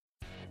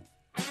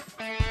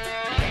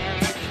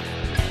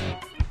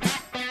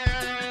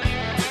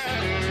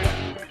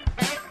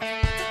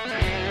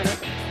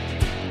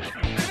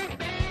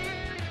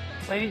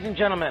Ladies and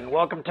gentlemen,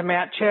 welcome to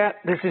Mat Chat.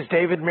 This is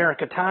David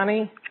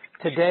Mirikitani.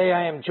 Today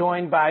I am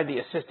joined by the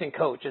assistant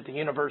coach at the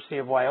University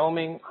of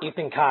Wyoming,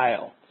 Ethan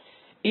Kyle.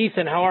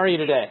 Ethan, how are you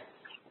today?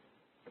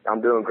 I'm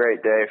doing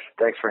great, Dave.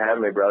 Thanks for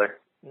having me, brother.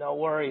 No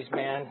worries,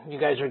 man. You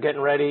guys are getting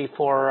ready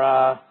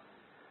for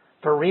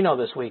Reno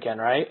this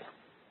weekend, right?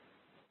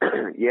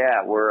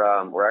 Yeah,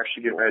 we're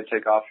actually getting ready to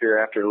take off here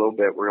after a little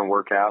bit. We're going to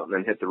work out and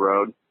then hit the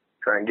road,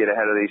 try and get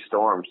ahead of these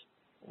storms.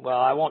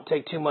 Well, I won't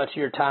take too much of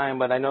your time,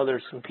 but I know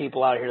there's some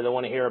people out here that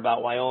want to hear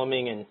about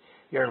Wyoming and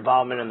your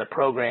involvement in the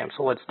program,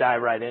 so let's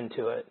dive right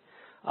into it.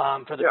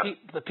 For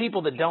the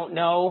people that don't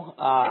know,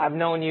 I've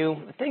known you,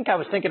 I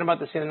was thinking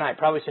about this the other night,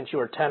 probably since you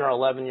were 10 or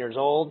 11 years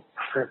old.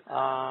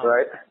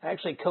 Right. I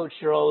actually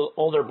coached your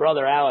older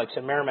brother, Alex,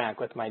 in Merrimack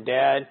with my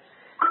dad,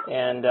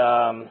 and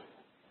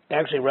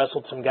actually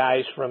wrestled some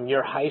guys from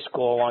your high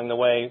school along the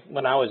way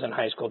when I was in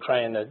high school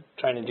trying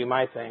to do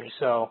my thing.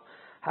 So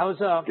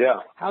how's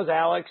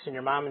Alex and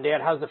your mom and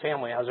dad? How's the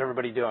family? How's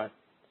everybody doing?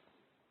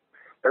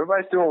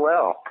 Everybody's doing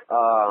well.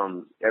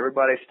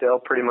 Everybody's still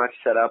pretty much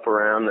set up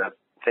around the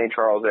St.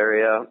 Charles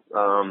area.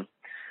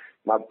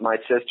 My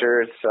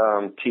sister's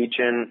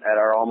teaching at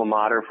our alma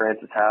mater,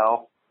 Francis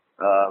Howell,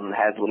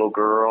 has a little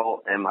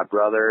girl, and my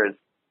brother is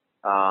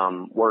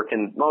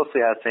working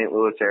mostly out of St.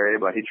 Louis area,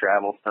 but he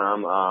travels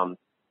some.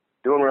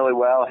 Doing really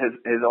well.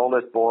 His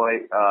oldest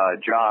boy,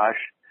 Josh,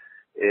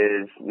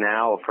 is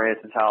now a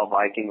Francis Howell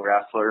Viking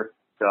wrestler.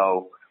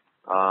 So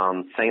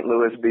St.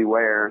 Louis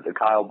beware. The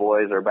Kyle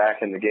boys are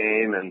back in the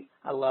game, and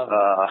I love it.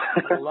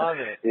 I love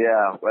it.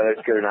 Yeah, whether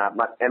it's good or not.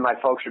 My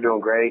folks are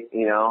doing great.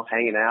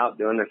 Hanging out,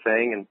 doing their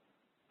thing, and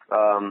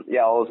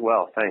all is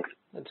well. Thanks.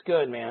 That's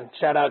good, man.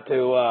 Shout out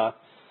to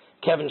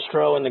Kevin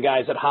Stroh and the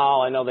guys at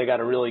Howell. I know they got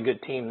a really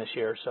good team this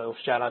year, so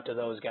shout out to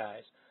those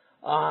guys.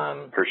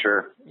 For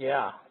sure.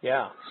 Yeah.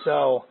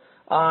 So,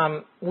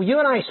 you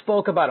and I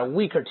spoke about a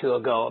week or two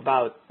ago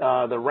about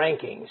the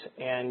rankings,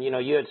 and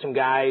you had some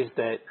guys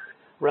that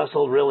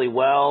wrestled really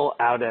well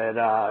out at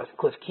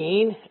Cliff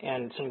Keen,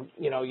 and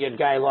you had a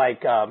guy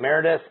like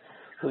Meredith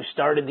who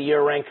started the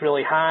year ranked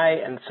really high,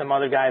 and some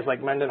other guys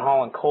like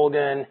Mendenhall and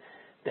Colgan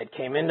that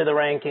came into the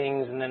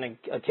rankings, and then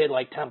a kid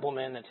like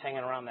Templeman that's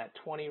hanging around that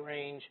 20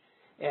 range,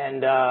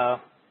 and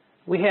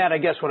we had, I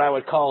guess, what I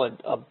would call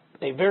a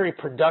very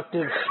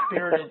productive,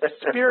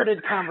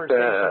 spirited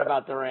conversation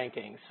about the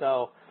rankings.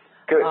 So,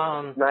 good.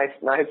 Nice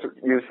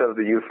use of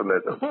the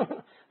euphemism.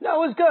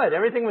 No, it was good.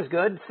 Everything was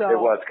good. So it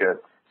was good.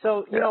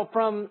 So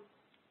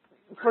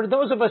for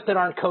those of us that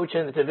aren't coaching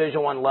at the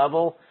Division I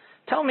level,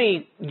 tell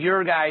me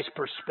your guys'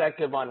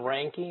 perspective on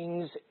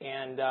rankings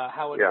and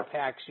how it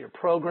impacts your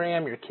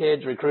program, your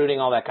kids, recruiting,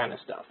 all that kind of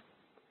stuff.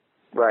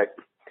 Right.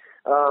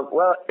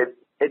 Well,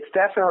 it's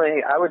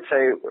definitely, I would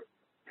say,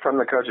 from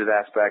the coach's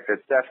aspect,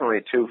 it's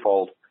definitely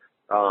twofold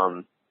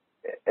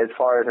as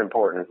far as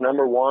importance.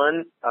 Number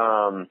one,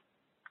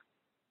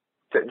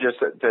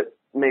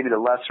 maybe the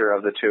lesser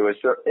of the two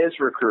is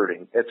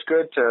recruiting. It's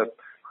good to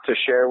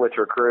share with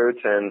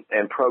recruits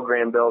and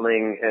program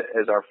building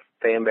as our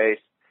fan base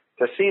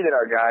to see that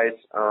our guys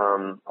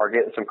are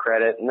getting some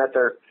credit and that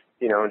they're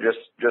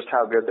just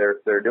how good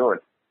they're doing.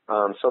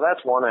 So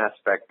that's one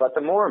aspect. But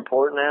the more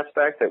important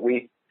aspect that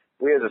we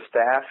as a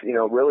staff,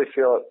 really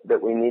feel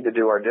that we need to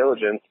do our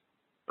diligence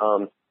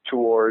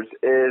towards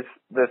is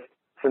this.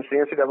 Since the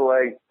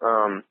NCAA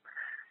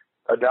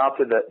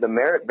adopted the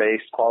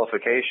merit-based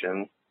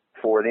qualification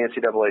for the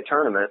NCAA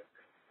tournament,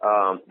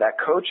 that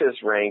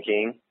coaches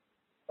ranking,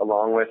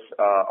 along with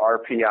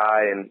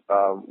RPI and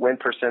win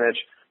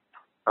percentage,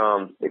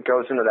 it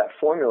goes into that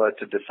formula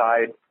to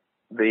decide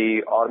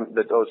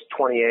those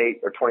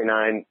 28 or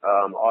 29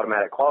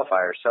 automatic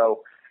qualifiers.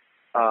 So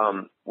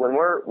when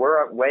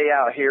we're way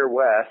out here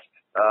west,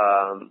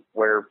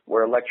 where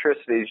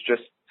electricity is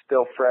just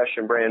still fresh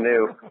and brand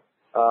new,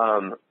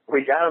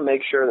 we got to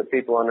make sure that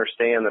people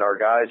understand that our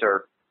guys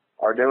are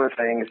doing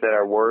things that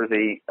are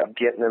worthy of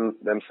getting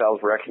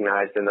themselves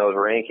recognized in those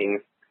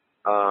rankings.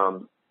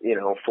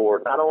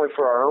 For not only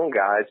for our own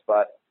guys,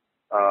 but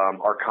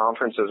our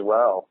conference as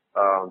well.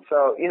 I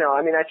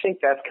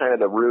think that's kind of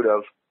the root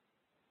of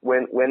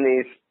when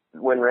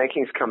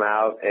rankings come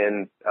out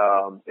and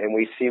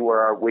we see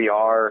where we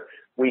are,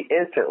 we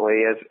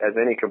instantly, as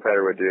any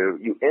competitor would do,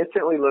 you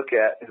instantly look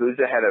at who's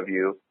ahead of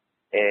you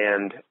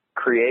and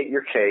create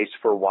your case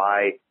for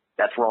why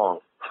that's wrong.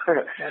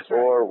 That's right.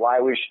 Or why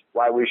we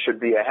should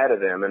be ahead of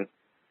them. And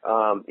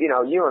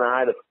you and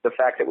I, the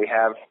fact that we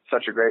have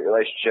such a great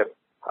relationship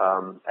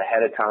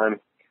ahead of time,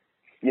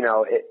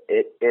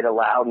 it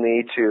allowed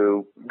me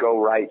to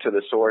go right to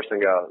the source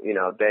and go,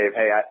 Dave,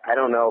 hey, I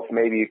don't know if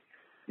maybe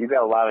you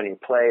got a lot on your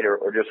plate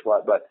or just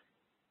what, but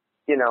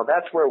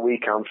that's where we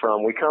come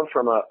from. We come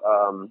from a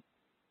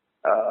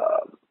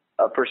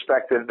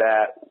perspective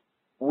that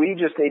we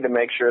just need to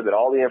make sure that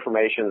all the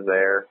information is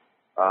there.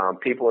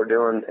 People are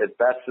doing as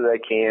best as they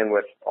can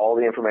with all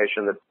the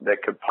information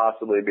that could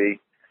possibly be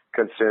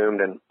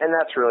consumed, and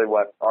that's really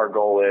what our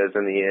goal is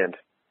in the end,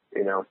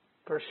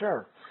 For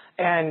sure.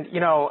 And,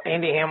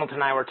 Andy Hamilton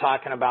and I were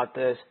talking about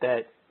this,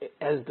 that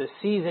as the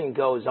season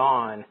goes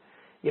on,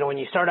 when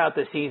you start out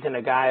the season,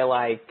 a guy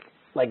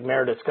like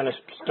Meredith's going to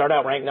start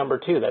out ranked number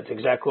 2. That's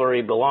exactly where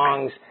he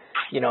belongs.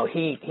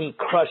 He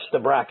crushed the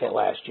bracket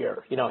last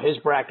year. His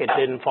bracket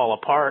didn't fall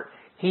apart.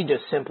 He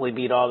just simply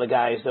beat all the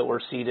guys that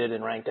were seeded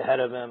and ranked ahead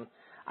of him.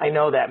 I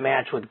know that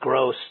match with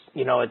Gross,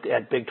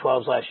 at Big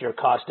 12s last year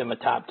cost him a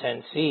top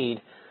 10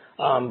 seed,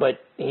 but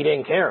he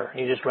didn't care.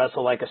 He just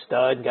wrestled like a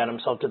stud, got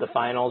himself to the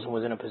finals, and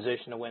was in a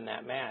position to win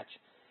that match.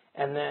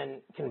 And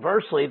then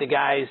conversely, the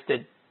guys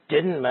that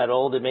didn't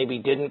medal, that maybe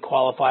didn't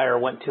qualify or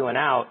went 2 and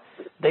out,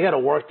 they got to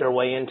work their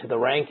way into the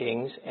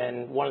rankings.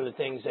 And one of the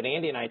things that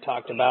Andy and I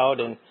talked about,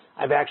 and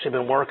I've actually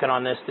been working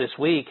on this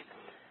week,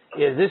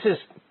 is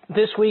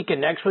this week and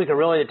next week are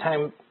really the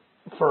time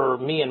for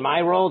me in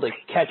my role to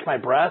catch my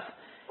breath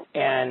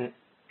and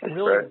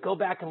really go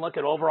back and look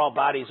at overall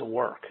bodies of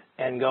work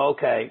and go,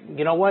 okay,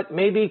 you know what,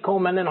 maybe Cole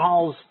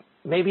Mendenhall's,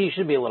 maybe he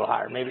should be a little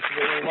higher, maybe he should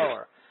be a little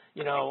lower,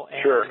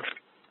 and, sure.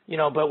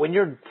 But when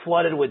you're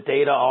flooded with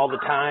data all the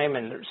time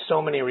and there's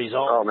so many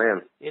results, oh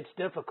man, it's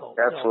difficult.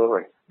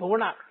 Absolutely. But we're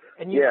not,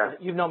 and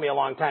you've known me a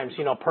long time,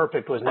 so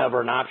perfect was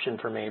never an option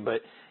for me,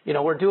 but,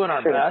 we're doing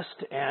our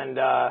best, and,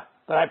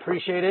 but I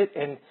appreciate it.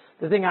 And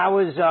the thing I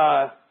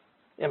was,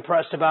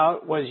 impressed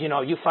about was,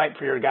 you fight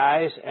for your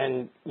guys.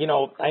 And,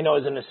 I know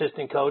as an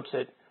assistant coach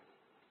that,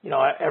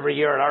 every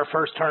year at our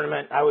first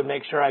tournament, I would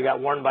make sure I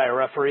got warned by a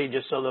referee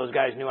just so those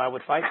guys knew I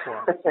would fight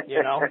for them,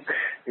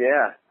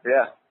 Yeah.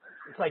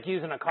 It's like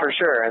using a car for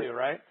sure. too,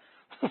 right?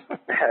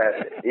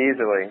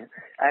 Easily.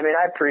 I mean,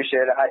 I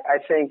appreciate it. I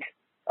think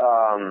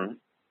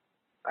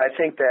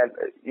that,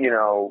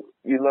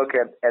 you look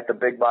at the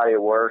big body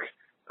of work,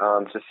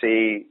 to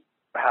see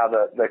how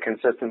the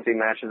consistency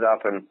matches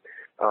up, and,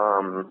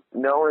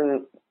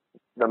 knowing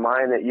the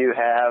mind that you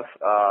have,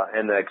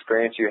 and the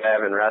experience you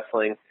have in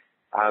wrestling,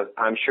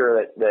 I'm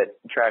sure that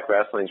track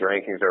wrestling's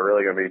rankings are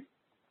really going to be,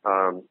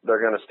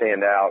 they're going to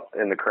stand out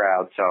in the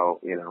crowd.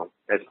 So,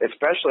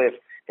 especially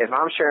if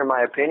I'm sharing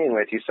my opinion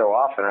with you so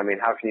often, I mean,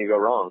 how can you go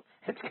wrong?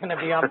 It's going to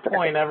be on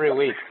point every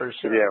week for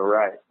sure. Yeah,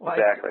 right. Well,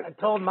 exactly. I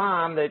told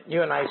Mom that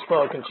you and I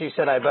spoke, and she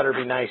said I better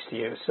be nice to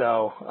you.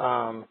 So,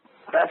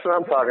 that's what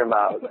I'm talking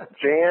about.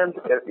 Jan,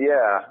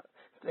 yeah.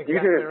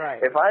 Exactly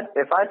right. If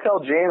I tell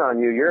Jan on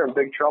you, you're in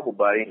big trouble,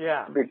 buddy.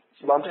 Yeah. Big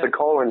lumps of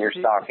coal in your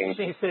stocking.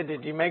 She said,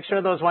 "Did you make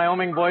sure those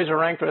Wyoming boys are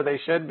ranked where they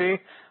should be?"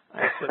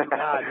 I said,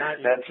 "God, not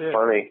you." That's too.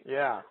 funny.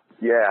 Yeah.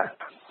 Yeah.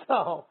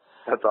 So.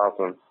 That's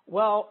awesome.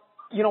 Well,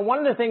 one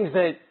of the things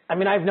that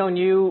I've known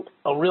you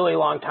a really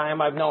long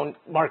time. I've known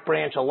Mark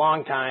Branch a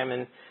long time,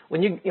 and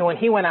when when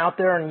he went out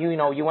there and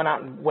you went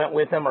out and went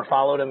with him or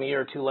followed him a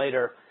year or two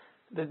later,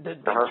 the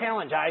big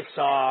challenge I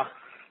saw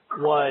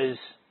was,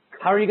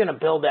 how are you going to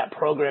build that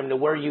program to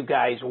where you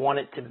guys want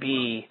it to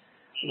be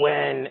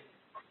when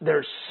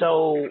there's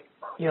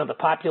the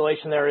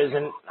population there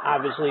isn't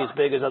obviously as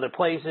big as other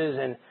places,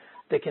 and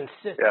the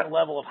consistent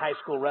level of high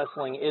school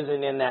wrestling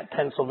isn't in that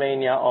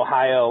Pennsylvania,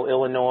 Ohio,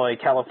 Illinois,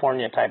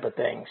 California type of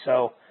thing.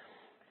 So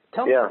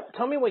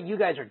tell me what you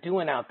guys are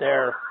doing out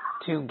there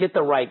to get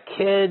the right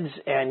kids,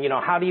 and,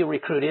 how do you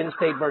recruit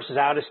in-state versus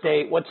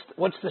out-of-state?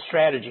 What's the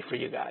strategy for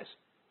you guys?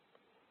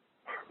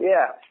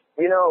 Yeah.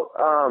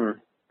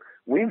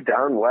 We've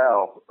done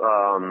well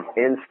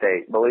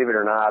in-state, believe it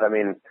or not. I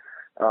mean,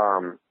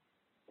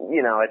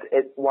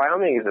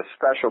 Wyoming is a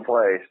special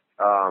place.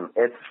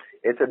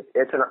 It's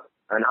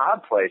an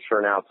odd place for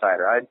an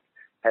outsider. I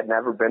had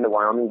never been to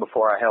Wyoming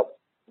before I helped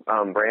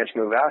Branch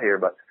move out here,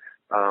 but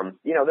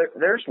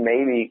there's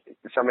maybe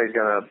somebody's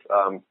going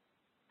to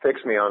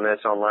fix me on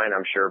this online,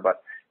 I'm sure,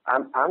 but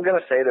I'm going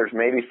to say there's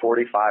maybe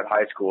 45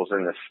 high schools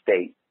in the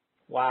state.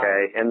 Wow.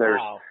 Okay, and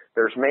there's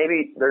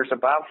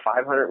about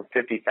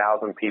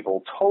 550,000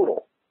 people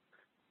total.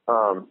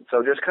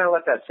 So just kind of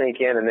let that sink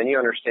in, and then you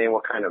understand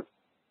what kind of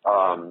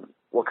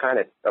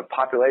a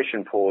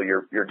population pool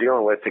you're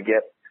dealing with to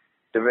get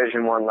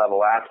Division I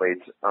level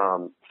athletes.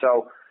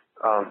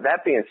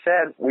 That being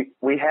said,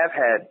 we have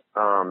had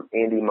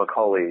Andy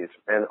McCulley's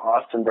and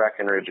Austin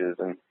Breckenridge's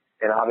and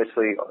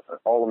obviously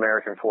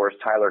All-American Forest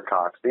Tyler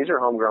Cox. These are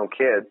homegrown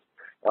kids,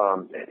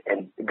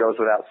 and it goes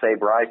without say,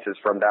 Bryce is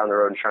from down the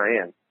road in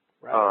Cheyenne.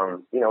 Right.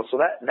 So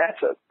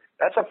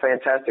that's a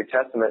fantastic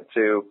testament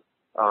to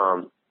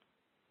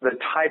the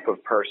type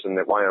of person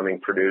that Wyoming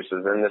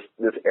produces and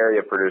this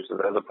area produces,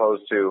 as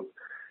opposed to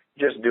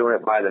just doing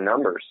it by the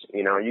numbers.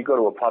 You go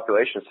to a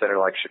population center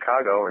like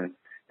Chicago, and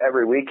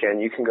every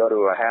weekend you can go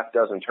to a half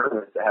dozen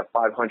tournaments that have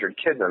 500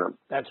 kids in them.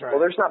 That's right. Well,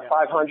 there's not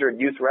 500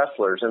 youth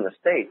wrestlers in the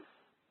state.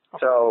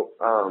 Okay. So,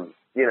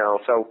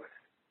 so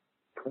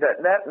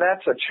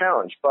that's a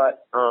challenge,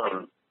 but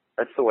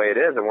that's the way it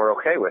is, and we're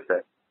okay with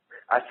it.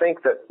 I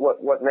think that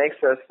what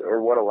makes us,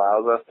 or what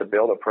allows us to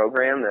build a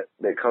program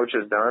that Coach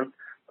has done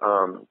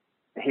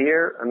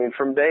here,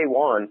 from day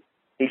one,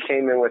 he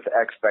came in with the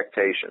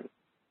expectation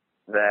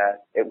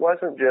that it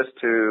wasn't just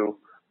to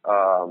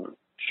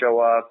show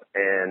up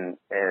and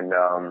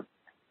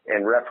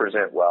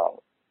represent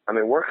well.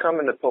 We're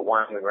coming to put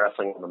Wyoming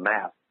wrestling on the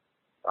map.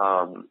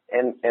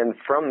 And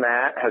from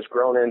that has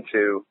grown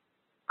into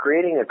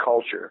creating a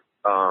culture.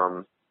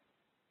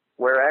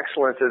 where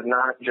excellence is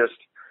not just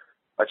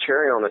a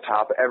cherry on the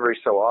top every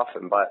so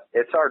often, but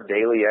it's our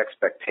daily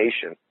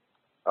expectation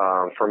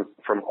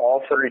from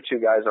all 32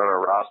 guys on our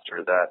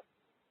roster that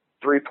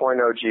 3.0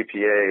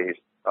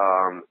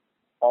 GPAs,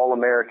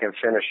 All-American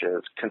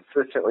finishes,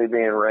 consistently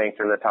being ranked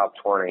in the top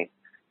 20,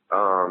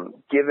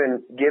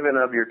 given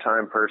of your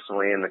time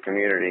personally in the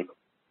community.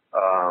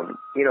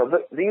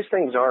 These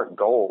things aren't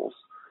goals.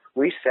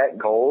 We set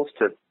goals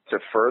to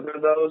further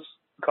those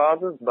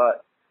causes,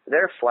 but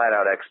they're flat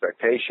out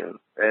expectations.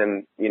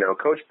 And,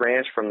 Coach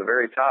Branch from the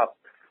very top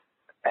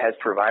has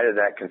provided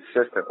that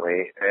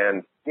consistently.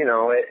 And,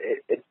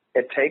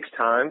 it takes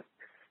time,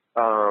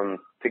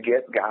 to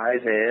get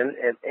guys in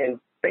and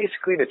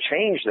basically to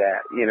change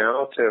that,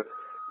 to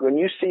when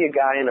you see a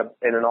guy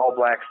in an all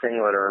black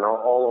singlet or an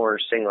all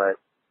orange singlet,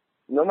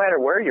 no matter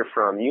where you're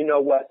from, you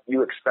know what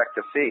you expect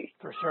to see.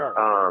 For sure.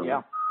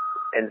 Yeah.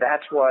 And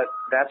that's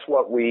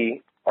what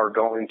we are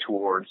going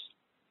towards.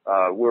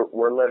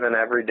 We're living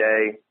every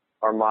day.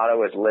 Our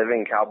motto is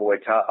living cowboy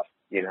tough,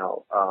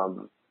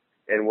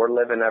 and we're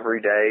living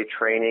every day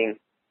training,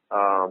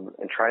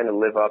 and trying to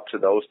live up to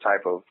those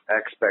type of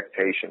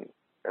expectations.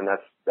 And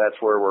that's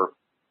where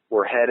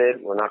we're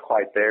headed. We're not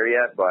quite there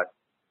yet, but,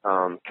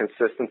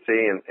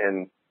 consistency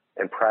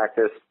and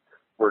practice,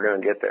 we're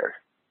going to get there.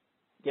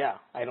 Yeah.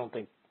 I don't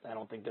think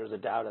there's a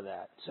doubt of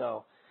that.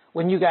 So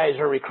when you guys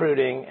are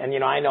recruiting,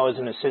 and, I know as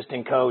an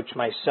assistant coach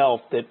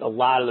myself that a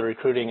lot of the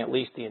recruiting, at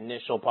least the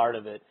initial part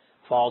of it,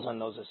 falls on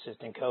those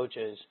assistant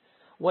coaches.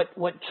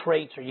 What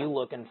traits are you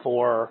looking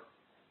for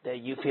that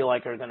you feel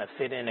like are going to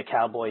fit into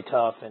Cowboy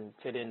Tough and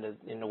fit into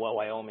what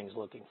Wyoming's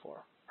looking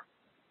for?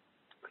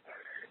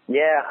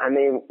 Yeah,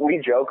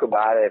 we joke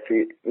about it. If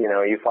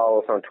you follow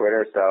us on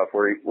Twitter and stuff,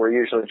 we're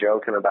usually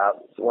joking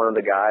about one of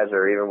the guys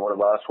or even one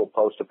of us will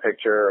post a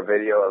picture or a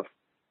video of,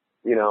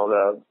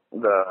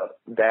 the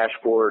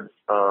dashboard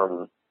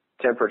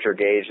temperature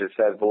gauge that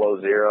says below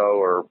zero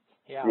or,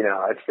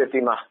 it's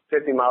 50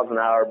 miles an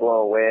hour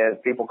blowing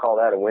wind. People call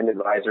that a wind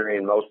advisory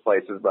in most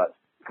places, but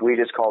we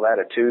just call that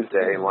a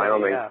Tuesday in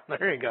Wyoming. Yeah,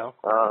 there you go.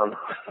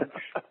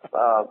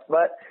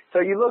 But so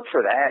you look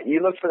for that.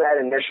 You look for that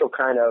initial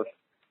kind of,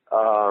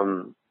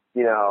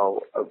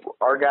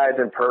 our guys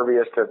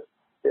impervious to,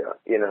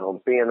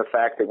 being the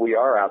fact that we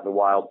are out in the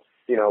wild.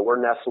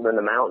 We're nestled in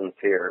the mountains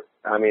here.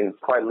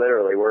 Quite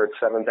literally, we're at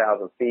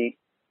 7,000 feet.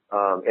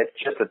 It's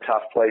just a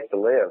tough place to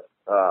live.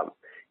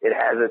 It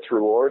has its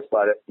rewards,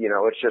 but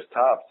it's just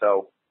tough.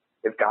 So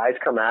if guys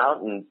come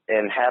out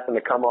and happen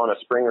to come on a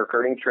spring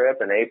recruiting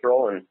trip in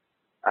April, and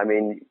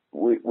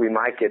we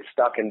might get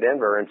stuck in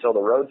Denver until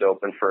the roads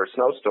open for a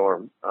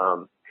snowstorm.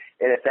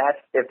 And if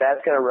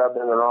that's going to rub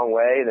them the wrong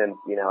way, then,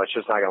 it's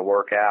just not going to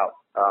work out.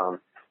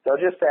 So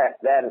just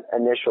that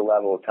initial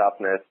level of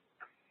toughness.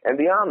 And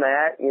beyond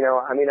that,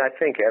 I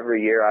think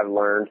every year I've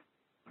learned,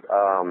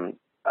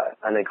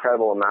 an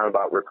incredible amount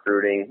about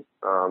recruiting,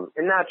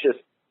 and not just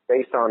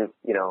based on,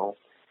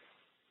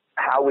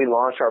 how we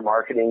launch our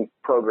marketing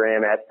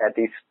program at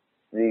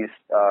these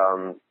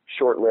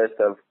short list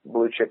of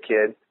blue chip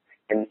kids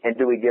and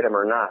do we get them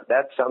or not?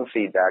 That's some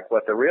feedback,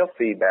 but the real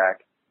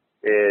feedback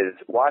is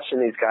watching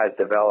these guys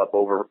develop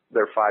over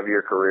their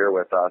 5-year career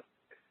with us,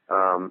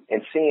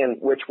 and seeing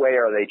which way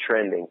are they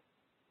trending,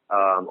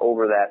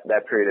 over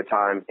that period of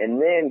time.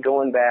 And then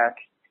going back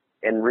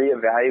and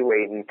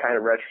reevaluating kind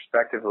of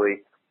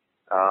retrospectively,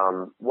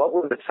 what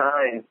were the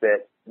signs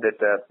that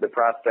the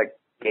prospect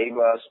gave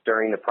us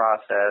during the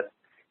process,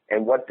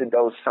 and what did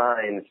those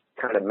signs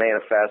kind of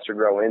manifest or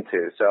grow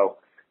into? So,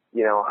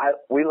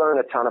 we learned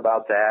a ton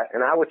about that,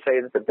 and I would say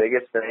that the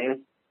biggest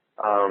thing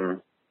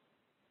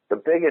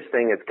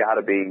has got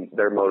to be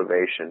their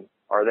motivation.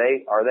 Are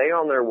they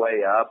on their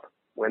way up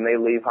when they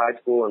leave high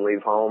school and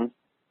leave home,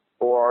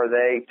 or are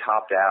they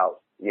topped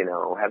out?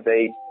 Have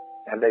they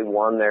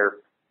won their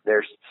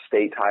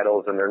state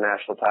titles and their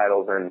national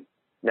titles, and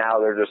now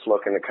they're just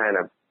looking to kind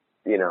of,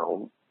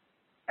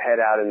 head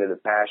out into the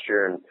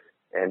pasture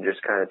and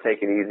just kind of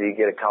take it easy,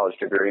 get a college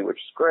degree, which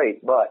is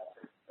great. But,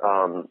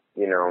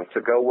 to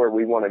go where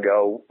we want to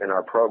go in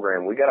our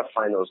program, we got to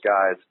find those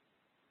guys,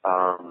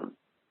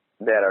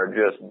 that are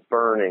just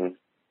burning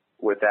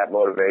with that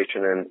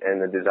motivation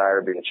and the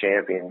desire to be a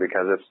champion,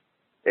 because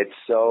it's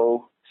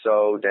so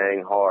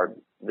dang hard.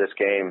 This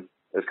game,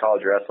 this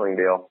college wrestling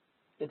deal.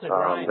 It's a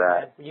grind,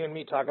 man. You and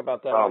me talk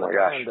about that all the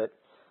time, but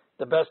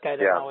the best guy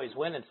doesn't always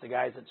win. It's the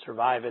guys that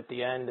survive at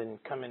the end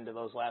and come into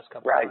those last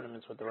couple of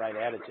tournaments with the right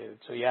attitude.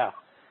 So, yeah.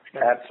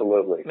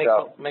 Absolutely.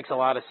 Makes a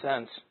lot of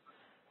sense.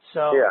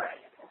 So,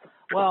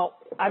 well,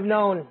 I've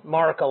known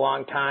Mark a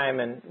long time,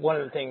 and one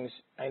of the things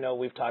I know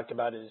we've talked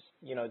about is,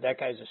 that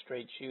guy's a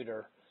straight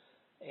shooter,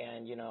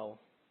 and,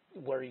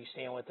 where you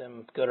stand with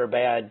him, good or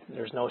bad,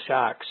 there's no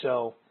shock.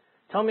 So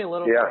tell me a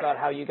little bit about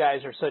how you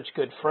guys are such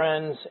good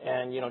friends,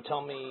 and,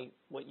 tell me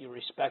what you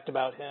respect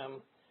about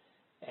him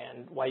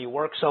and why you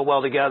work so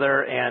well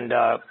together. And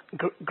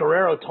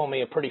Guerrero told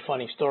me a pretty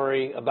funny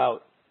story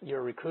about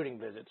your recruiting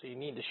visit, so you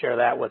need to share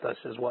that with us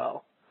as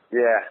well.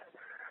 Yeah.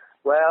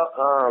 Well,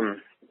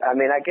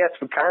 I guess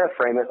we kind of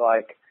frame it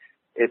like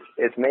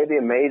it's maybe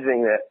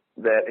amazing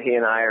that he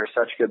and I are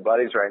such good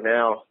buddies right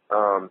now,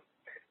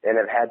 and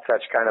have had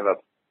such kind of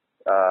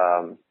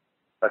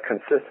a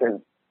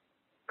consistent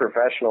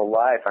professional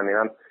life. I mean,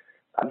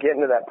 I'm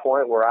getting to that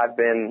point where I've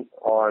been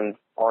on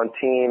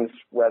teams,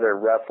 whether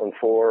wrestling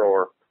for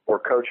or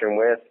coaching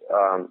with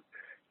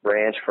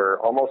Branch for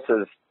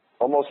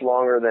almost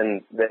longer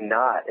than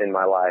not in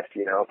my life,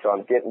 you know. So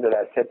I'm getting to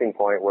that tipping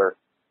point where,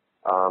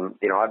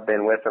 you know, I've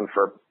been with him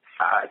for,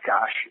 I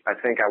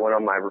think I went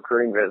on my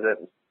recruiting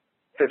visit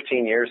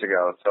 15 years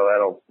ago, so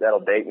that'll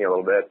date me a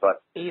little bit.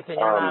 But Ethan,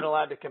 you're not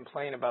allowed to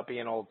complain about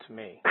being old to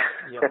me.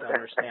 You have to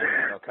understand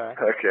that, okay?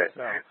 Okay.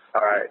 So.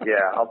 All right.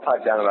 Yeah, I'll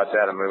pipe down about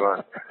that and move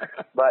on.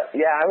 But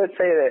yeah, I would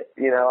say that,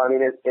 you know, I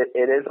mean,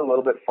 it is a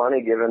little bit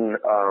funny given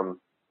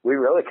we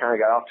really kind of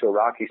got off to a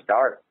rocky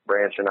start,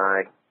 Branch and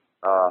I.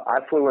 I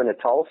flew into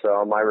Tulsa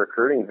on my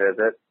recruiting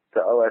visit to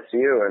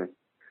OSU, and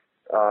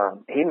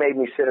he made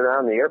me sit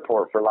around the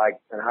airport for like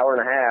an hour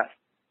and a half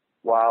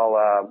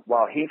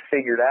while he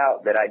figured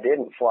out that I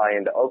didn't fly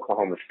into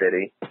Oklahoma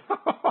City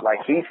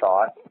like he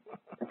thought,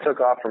 and took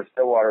off from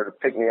Stillwater to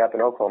pick me up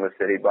in Oklahoma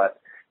City,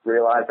 but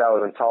realized I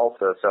was in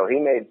Tulsa. So he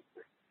made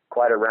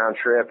quite a round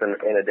trip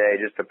in a day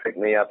just to pick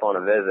me up on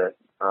a visit.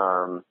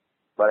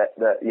 But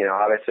you know,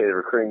 obviously the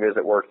recruiting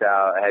visit worked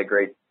out. I had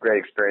great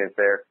experience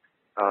there.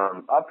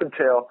 Up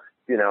until,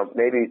 you know,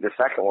 maybe the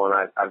second one,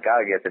 I've got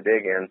to get the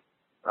dig in.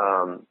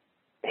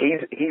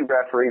 He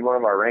refereed one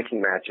of our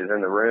ranking matches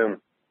in the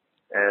room,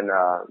 and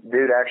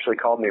dude actually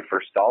called me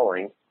for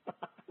stalling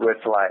with,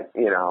 like,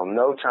 you know,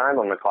 no time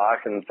on the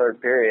clock in the third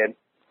period.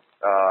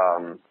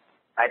 I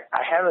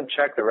haven't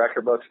checked the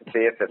record books to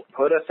see if it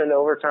put us into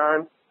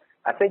overtime.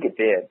 I think it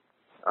did.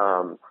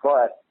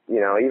 But, you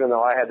know, even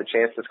though I had the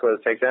chance to score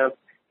the takedown,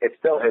 it's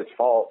still his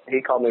fault.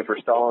 He called me for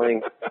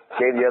stalling,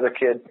 gave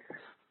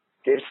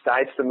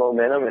Stites the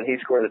momentum, and he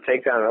scored the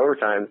takedown in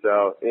overtime.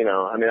 So, you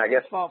know, I mean, I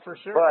guess. His fault for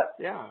sure. But,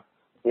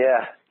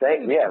 yeah,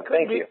 thank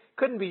you.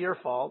 Couldn't be your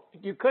fault.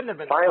 You couldn't have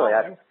been finally.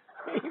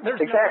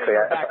 There's exactly. No way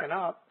you're backing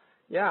up.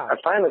 Yeah. I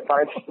finally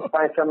find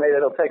somebody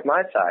that'll take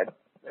my side.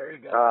 There you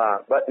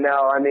go. But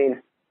no, I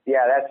mean,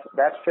 yeah,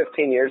 that's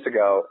 15 years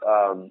ago,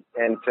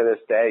 and to this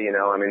day, you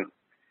know, I mean,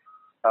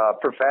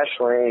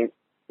 professionally,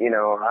 you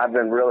know, I've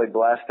been really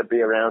blessed to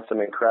be around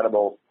some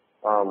incredible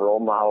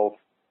role models.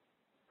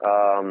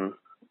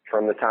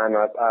 From the time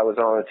I was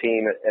on the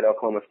team at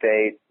Oklahoma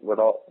State with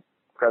all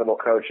incredible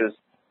coaches,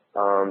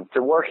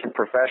 to working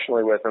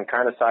professionally with them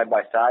kind of side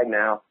by side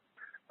now.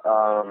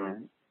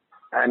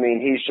 I mean,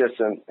 he's just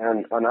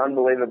an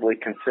unbelievably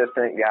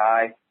consistent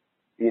guy.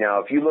 You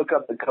know, if you look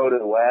up the code of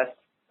the West,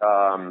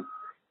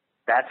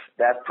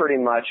 that's pretty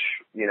much,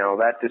 you know,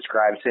 that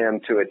describes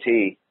him to a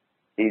T.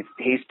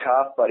 He's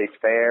tough, but he's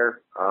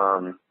fair.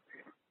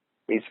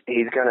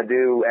 He's going to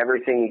do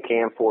everything he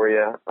can for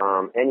you,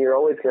 and you're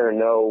always going to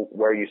know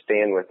where you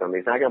stand with him.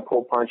 He's not going to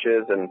pull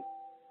punches and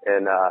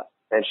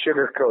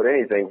sugarcoat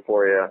anything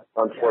for you,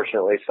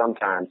 unfortunately,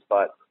 sometimes.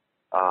 But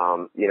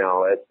you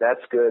know,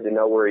 that's good to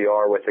know where you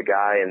are with a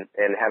guy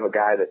and have a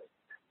guy that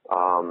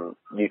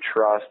you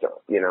trust.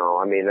 You know,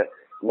 I mean,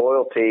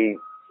 loyalty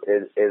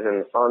is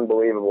an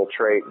unbelievable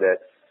trait that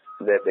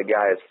the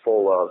guy is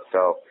full of.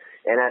 So,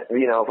 and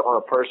you know, on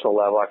a personal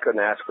level, I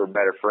couldn't ask for a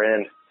better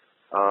friend.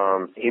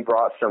 He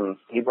brought some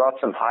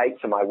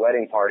height to my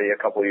wedding party a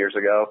couple years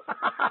ago.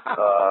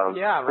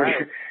 Yeah,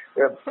 right.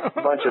 We have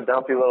a bunch of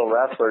dumpy little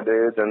wrestler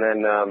dudes, and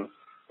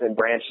then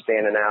Branch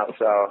standing out.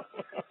 So,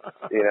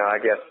 you know, I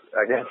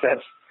guess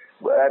that's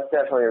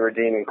definitely a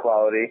redeeming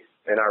quality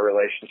in our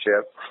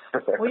relationship.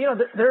 Well, you know,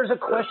 there's a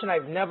question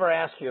I've never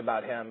asked you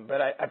about him,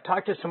 but I've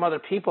talked to some other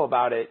people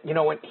about it. You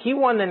know, when he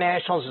won the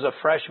Nationals as a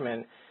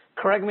freshman,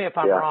 correct me if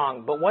I'm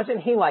wrong, but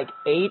wasn't he like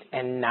 8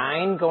 and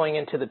 9 going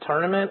into the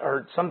tournament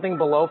or something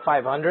below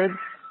 500?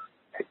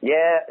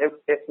 Yeah,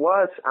 it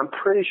was. I'm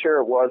pretty sure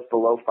it was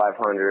below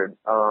 500. 8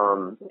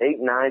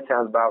 and 9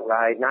 sounds about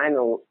right. 9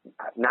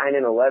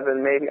 and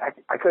 11 maybe.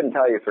 I couldn't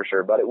tell you for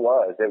sure, but it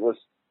was. It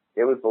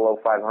was below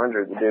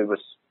 500. The dude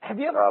was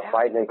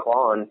fighting and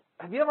clawing.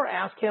 Have you ever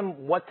asked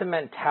him what the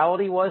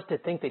mentality was to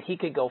think that he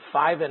could go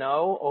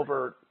 5-0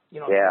 over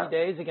 3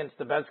 days against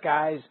the best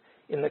guys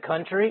in the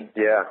country?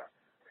 Yeah.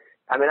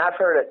 I mean, I've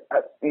heard it,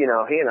 you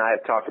know, he and I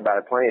have talked about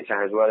it plenty of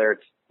times, whether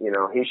it's, you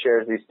know, he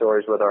shares these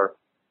stories with our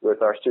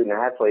student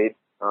athletes,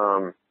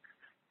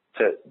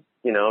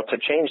 to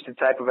change the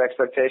type of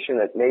expectation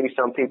that maybe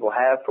some people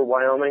have for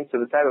Wyoming to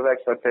the type of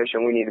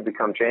expectation we need to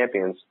become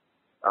champions.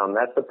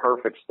 That's the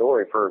perfect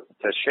story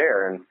to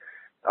share. And,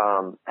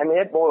 I mean,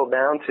 it boiled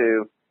down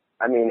to,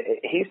 I mean,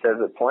 he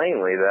says it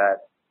plainly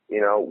that, you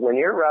know, when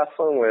you're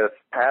wrestling with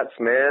Pat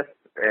Smith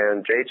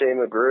and J.J.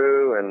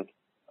 McGrew and,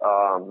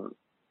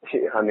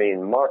 I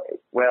mean,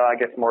 I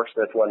guess Mark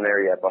Smith wasn't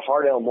there yet, but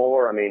Hardell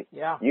Moore, I mean,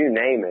 you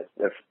name it,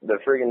 the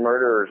friggin'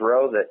 murderer's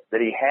row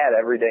that he had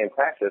every day in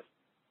practice,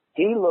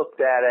 he looked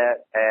at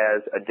it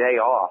as a day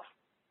off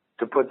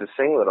to put the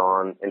singlet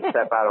on and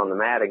step out on the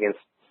mat against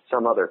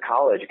some other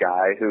college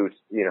guy who's,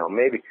 you know,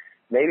 maybe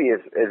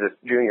is a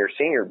junior,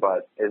 senior,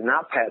 but is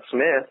not Pat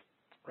Smith.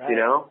 Right. You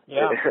know,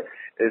 yeah.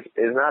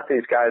 is not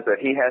these guys that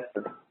he has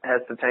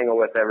to tangle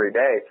with every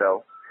day.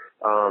 So,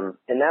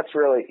 and that's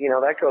really, you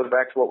know, that goes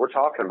back to what we're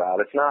talking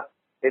about. It's not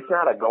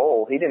a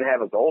goal. He didn't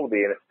have a goal to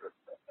be a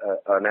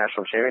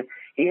national champion.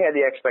 He had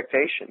the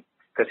expectation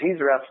because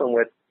he's wrestling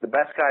with the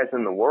best guys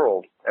in the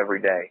world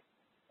every day.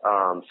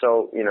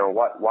 So, you know,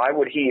 why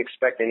would he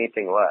expect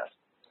anything less?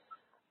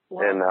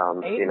 Well, And,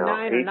 8, you know,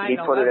 9, or 9, he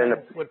put it in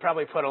would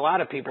probably put a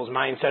lot of people's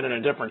mindset in a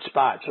different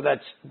spot. So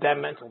that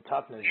mental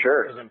toughness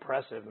is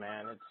impressive,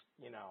 man. It's,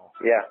 you know,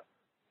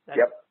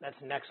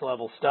 that's next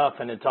level stuff.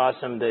 And it's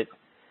awesome that,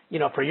 you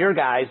know, for your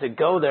guys that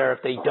go there,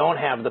 if they don't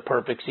have the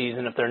perfect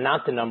season, if they're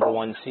not the number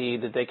one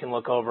seed, that they can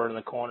look over in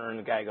the corner and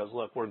the guy goes,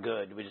 look, we're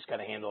good. We just got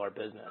to handle our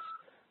business.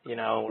 You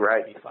know, we're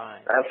going to be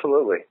fine.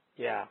 Absolutely.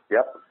 Yeah.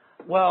 Yep.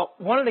 Well,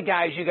 one of the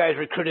guys you guys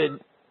recruited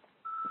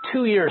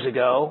 2 years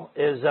ago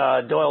is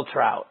Doyle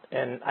Trout,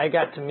 and I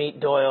got to meet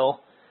Doyle.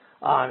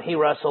 He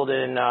wrestled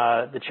in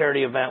the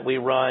charity event we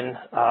run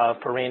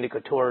for Randy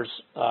Couture's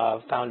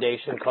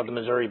foundation called the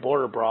Missouri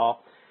Border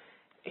Brawl.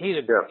 He's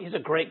a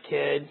great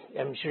kid.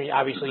 I'm sure,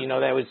 obviously, you know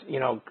that was you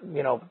know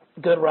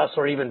good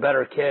wrestler, even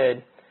better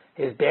kid.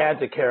 His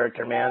dad's a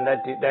character, man.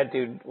 That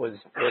dude was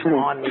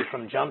on me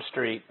from Jump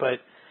Street.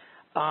 But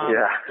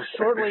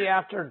shortly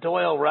after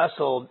Doyle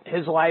wrestled,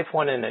 his life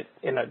went in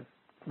a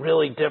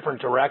really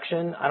different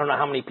direction. I don't know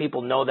how many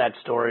people know that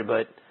story,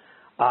 but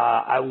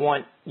I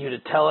want you to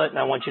tell it, and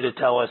I want you to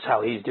tell us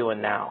how he's doing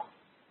now.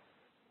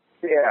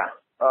 Yeah.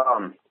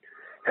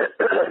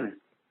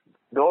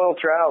 Doyle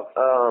Trout,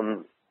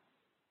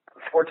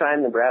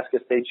 4-time Nebraska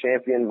state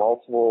champion,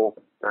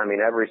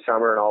 every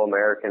summer an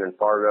All-American in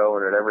Fargo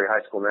and at every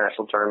high school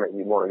national tournament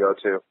you'd want to go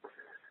to.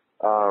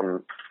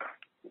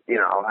 You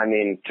know, I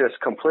mean, just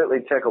completely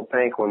tickled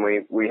pink when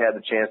we had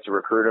the chance to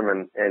recruit him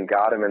and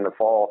got him in the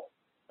fall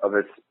of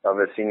his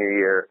senior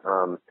year.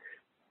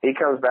 He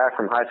comes back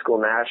from high school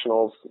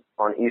nationals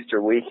on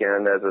Easter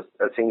weekend as a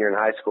senior in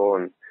high school,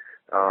 and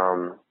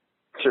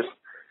just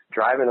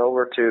driving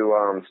over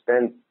to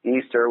spend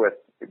Easter with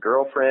a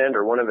girlfriend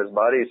or one of his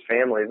buddies'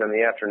 families in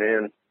the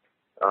afternoon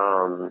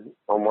on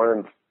one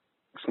of the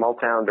small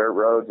town dirt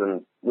roads,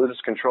 and loses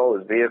control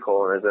of his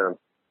vehicle and is in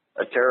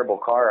a terrible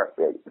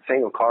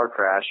single car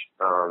crash.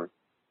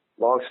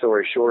 Long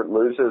story short,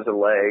 loses a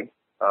leg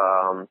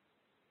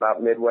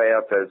about midway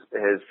up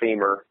his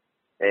femur,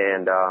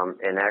 and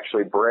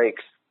actually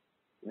breaks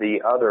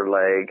the other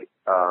leg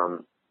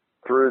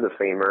through the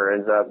femur,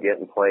 ends up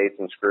getting plates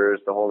and screws,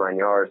 the whole 9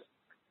 yards.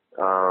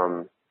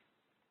 On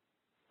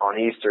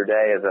Easter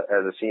Day as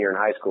a senior in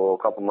high school,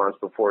 a couple months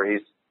before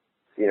he's,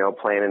 you know,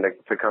 planning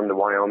to come to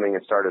Wyoming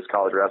and start his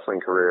college wrestling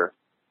career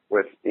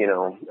with, you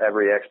know,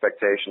 every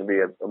expectation to be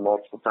a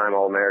multiple-time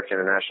All-American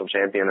and national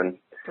champion. And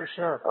for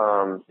sure.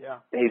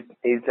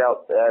 He's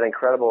dealt an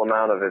incredible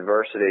amount of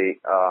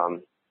adversity.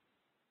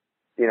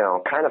 You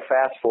know, kind of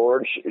fast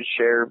forward,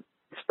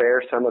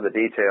 spare some of the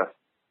details.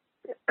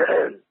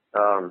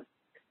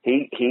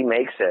 He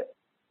makes it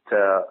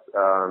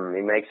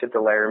to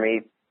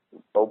Laramie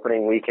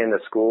opening weekend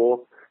of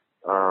school.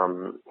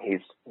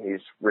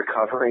 He's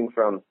recovering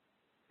from,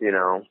 you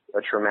know,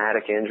 a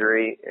traumatic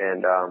injury,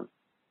 and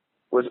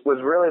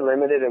was really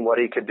limited in what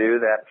he could do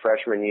that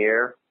freshman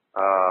year.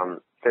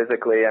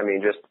 Physically, I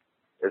mean, just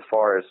as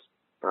far as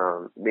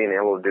being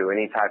able to do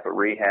any type of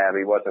rehab,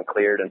 he wasn't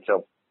cleared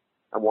until,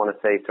 I want to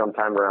say,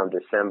 sometime around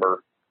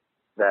December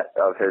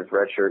of his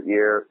redshirt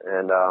year,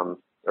 and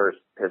or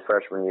his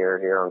freshman year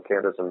here on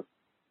campus, and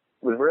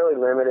was really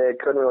limited,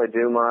 couldn't really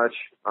do much,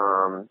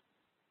 and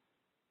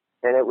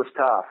it was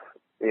tough,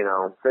 you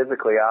know,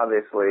 physically,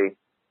 obviously.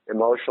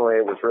 Emotionally,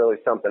 it was really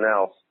something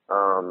else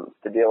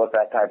to deal with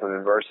that type of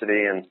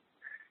adversity, and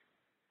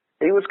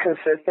he was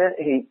consistent.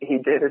 He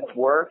did his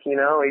work, you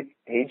know.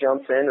 He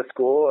jumps into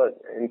school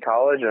in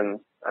college, and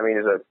I mean,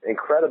 he's an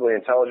incredibly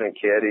intelligent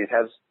kid. He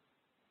has,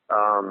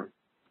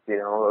 you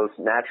know, those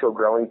natural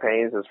growing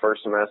pains his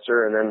first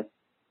semester, and then,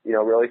 you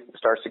know, really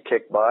starts to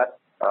kick butt.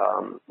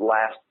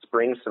 Last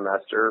spring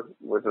semester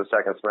was the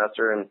second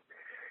semester, and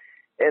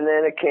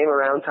then it came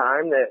around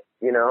time that,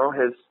 you know,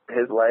 his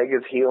leg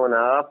is healing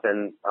up,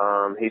 and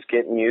he's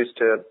getting used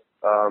to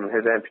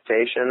his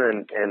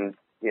amputation, and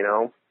you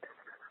know,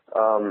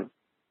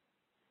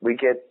 we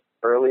get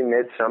early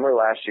midsummer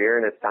last year,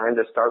 and it's time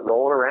to start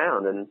rolling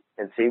around and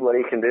see what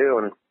he can do.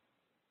 And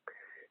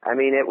I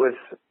mean, it was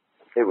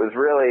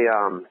really,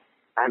 I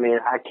mean,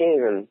 I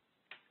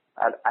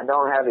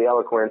don't have the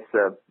eloquence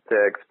to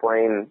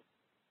explain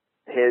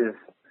his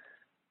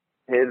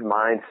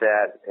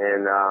mindset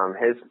and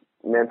his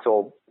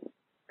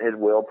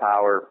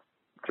willpower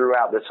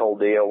throughout this whole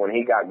deal when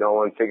he got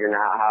going, figuring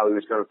out how he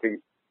was going to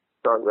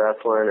start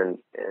wrestling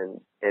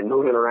and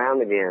moving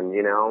around again,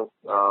 you know,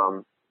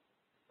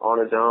 on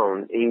his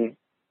own. He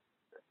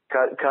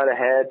cut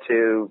ahead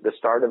to the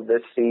start of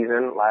this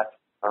season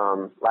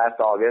last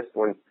August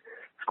when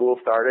school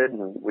started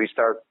and we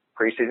start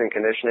preseason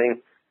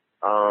conditioning.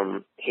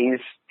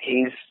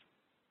 He's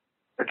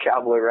a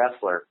cowboy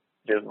wrestler,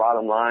 just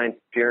bottom line,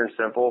 pure and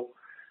simple.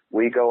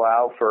 We go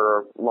out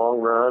for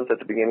long runs at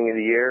the beginning of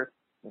the year.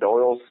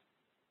 Doyle's,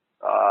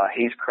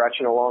 he's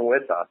crutching along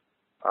with us.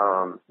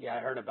 Yeah, I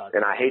heard about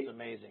and that. I hate, it's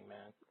amazing,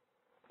 man.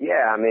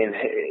 Yeah, I mean,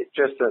 it's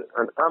just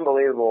an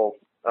unbelievable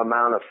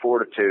amount of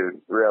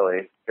fortitude,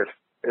 really.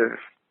 If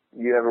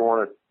you ever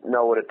want to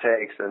know what it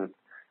takes, and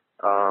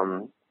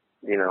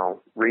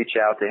reach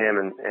out to him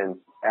and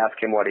ask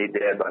him what he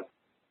did. But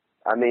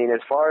I mean,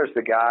 as far as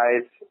the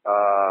guys,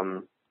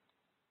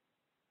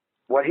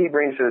 what he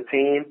brings to the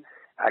team,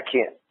 I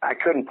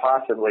couldn't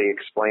possibly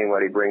explain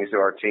what he brings to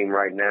our team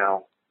right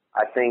now.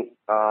 I think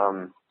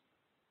you're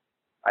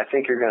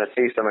going to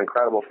see some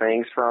incredible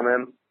things from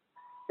him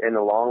in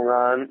the long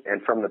run,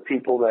 and from the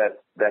people that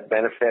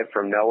benefit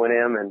from knowing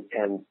him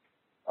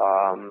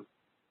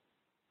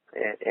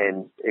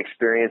and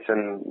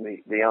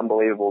experiencing the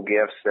unbelievable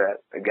gifts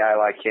that a guy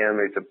like him.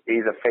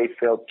 He's a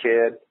faith-filled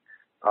kid.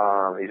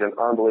 He's an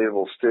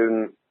unbelievable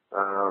student,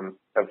 a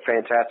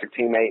fantastic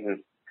teammate,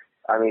 and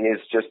I mean,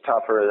 he's just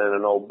tougher than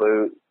an old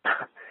boot.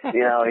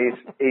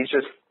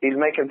 He's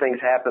making things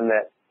happen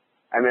that,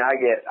 I mean, I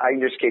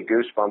just get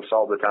goosebumps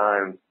all the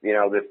time.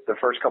 The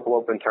first couple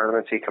open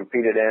tournaments he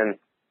competed in,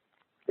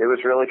 it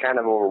was really kind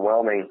of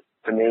overwhelming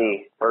to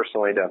me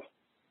personally to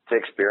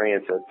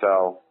experience it.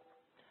 So,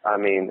 I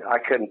mean, I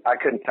couldn't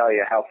tell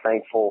you how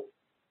thankful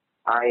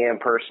I am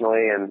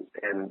personally, and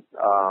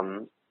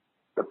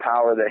the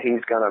power that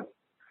he's going to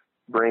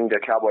bring to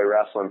Cowboy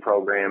Wrestling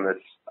program.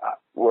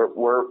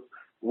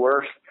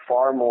 We're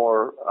far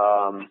more,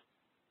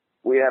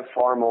 we have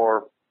far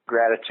more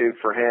gratitude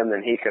for him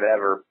than he could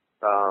ever,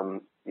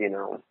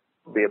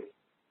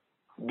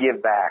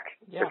 give back.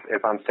 Yeah.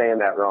 If I'm saying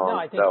that wrong. No,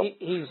 I think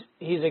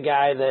he's a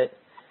guy that,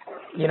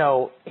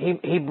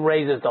 he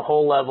raises the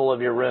whole level of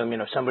your room.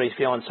 If somebody's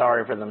feeling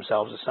sorry for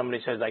themselves, if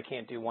somebody says, I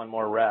can't do one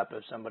more rep,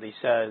 if somebody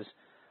says,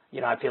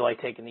 I feel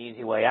like taking the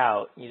easy way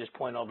out, you just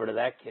point over to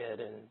that kid,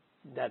 and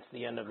that's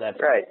the end of that.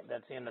 Right.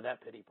 That's the end of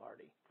that pity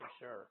party, for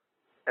sure.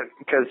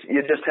 Because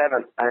you just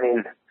haven't, I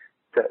mean,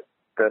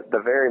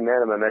 the very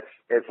minimum,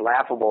 it's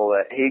laughable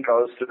that he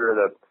goes through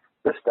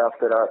the stuff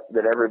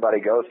that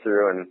everybody goes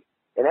through, and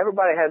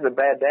everybody has a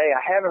bad day.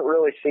 I haven't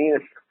really seen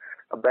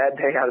a bad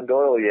day out of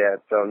Doyle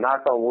yet, so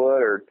knock on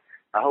wood, or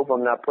I hope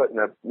I'm not putting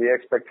the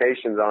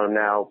expectations on him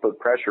now, put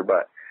pressure,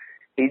 but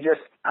it's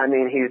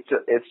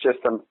just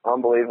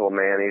unbelievable,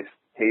 man.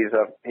 He's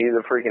a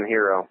freaking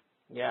hero.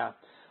 Yeah.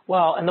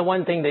 Well, and the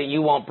one thing that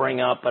you won't bring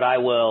up, but I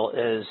will,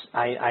 is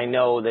I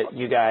know that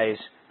you guys,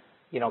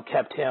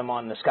 kept him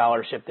on the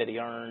scholarship that he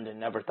earned and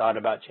never thought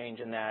about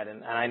changing that,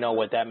 and I know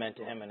what that meant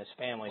to him and his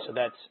family. So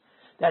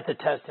that's a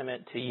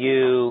testament to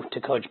you, to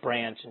Coach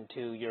Branch, and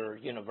to your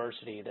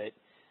university that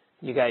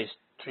you guys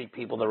treat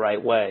people the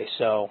right way.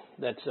 So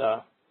it's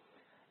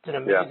an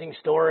amazing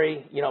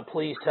story.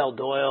 Please tell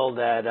Doyle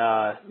that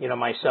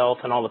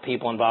myself and all the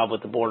people involved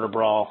with the Border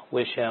Brawl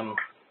wish him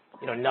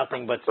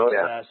nothing but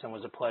success, and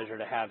was a pleasure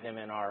to have him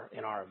in our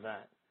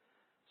event.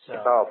 So.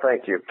 Oh,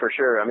 thank you, for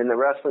sure. I mean, the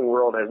wrestling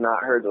world has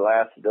not heard the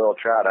last of Doyle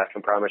Trout. I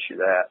can promise you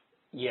that.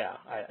 Yeah,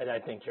 I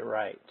think you're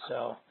right.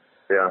 So.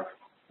 Yeah.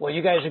 Well,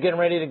 you guys are getting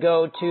ready to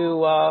go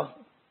to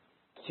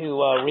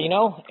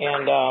Reno,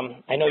 and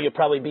I know you'll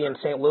probably be in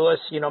St. Louis,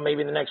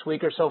 maybe in the next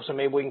week or so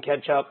maybe we can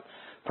catch up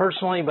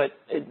personally. But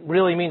it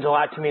really means a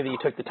lot to me that you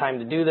took the time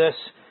to do this.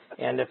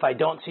 And if I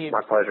don't see you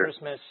before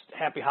Christmas,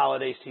 happy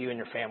holidays to you and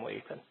your family,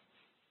 Ethan.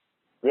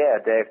 Yeah,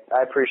 Dave,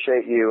 I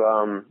appreciate you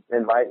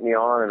inviting me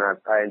on, and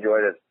I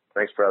enjoyed it.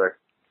 Thanks, brother.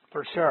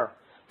 For sure.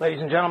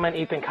 Ladies and gentlemen,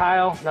 Ethan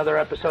Kyle, another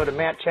episode of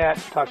Mat Chat.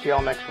 Talk to you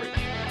all next week.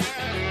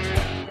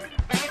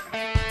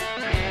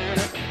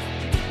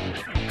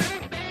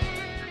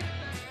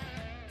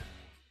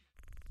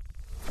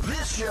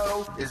 This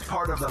show is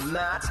part of the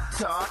Mat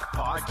Talk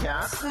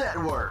Podcast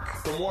Network.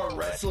 For more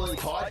wrestling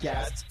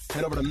podcasts,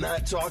 head over to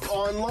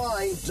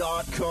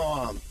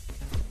MatTalkOnline.com.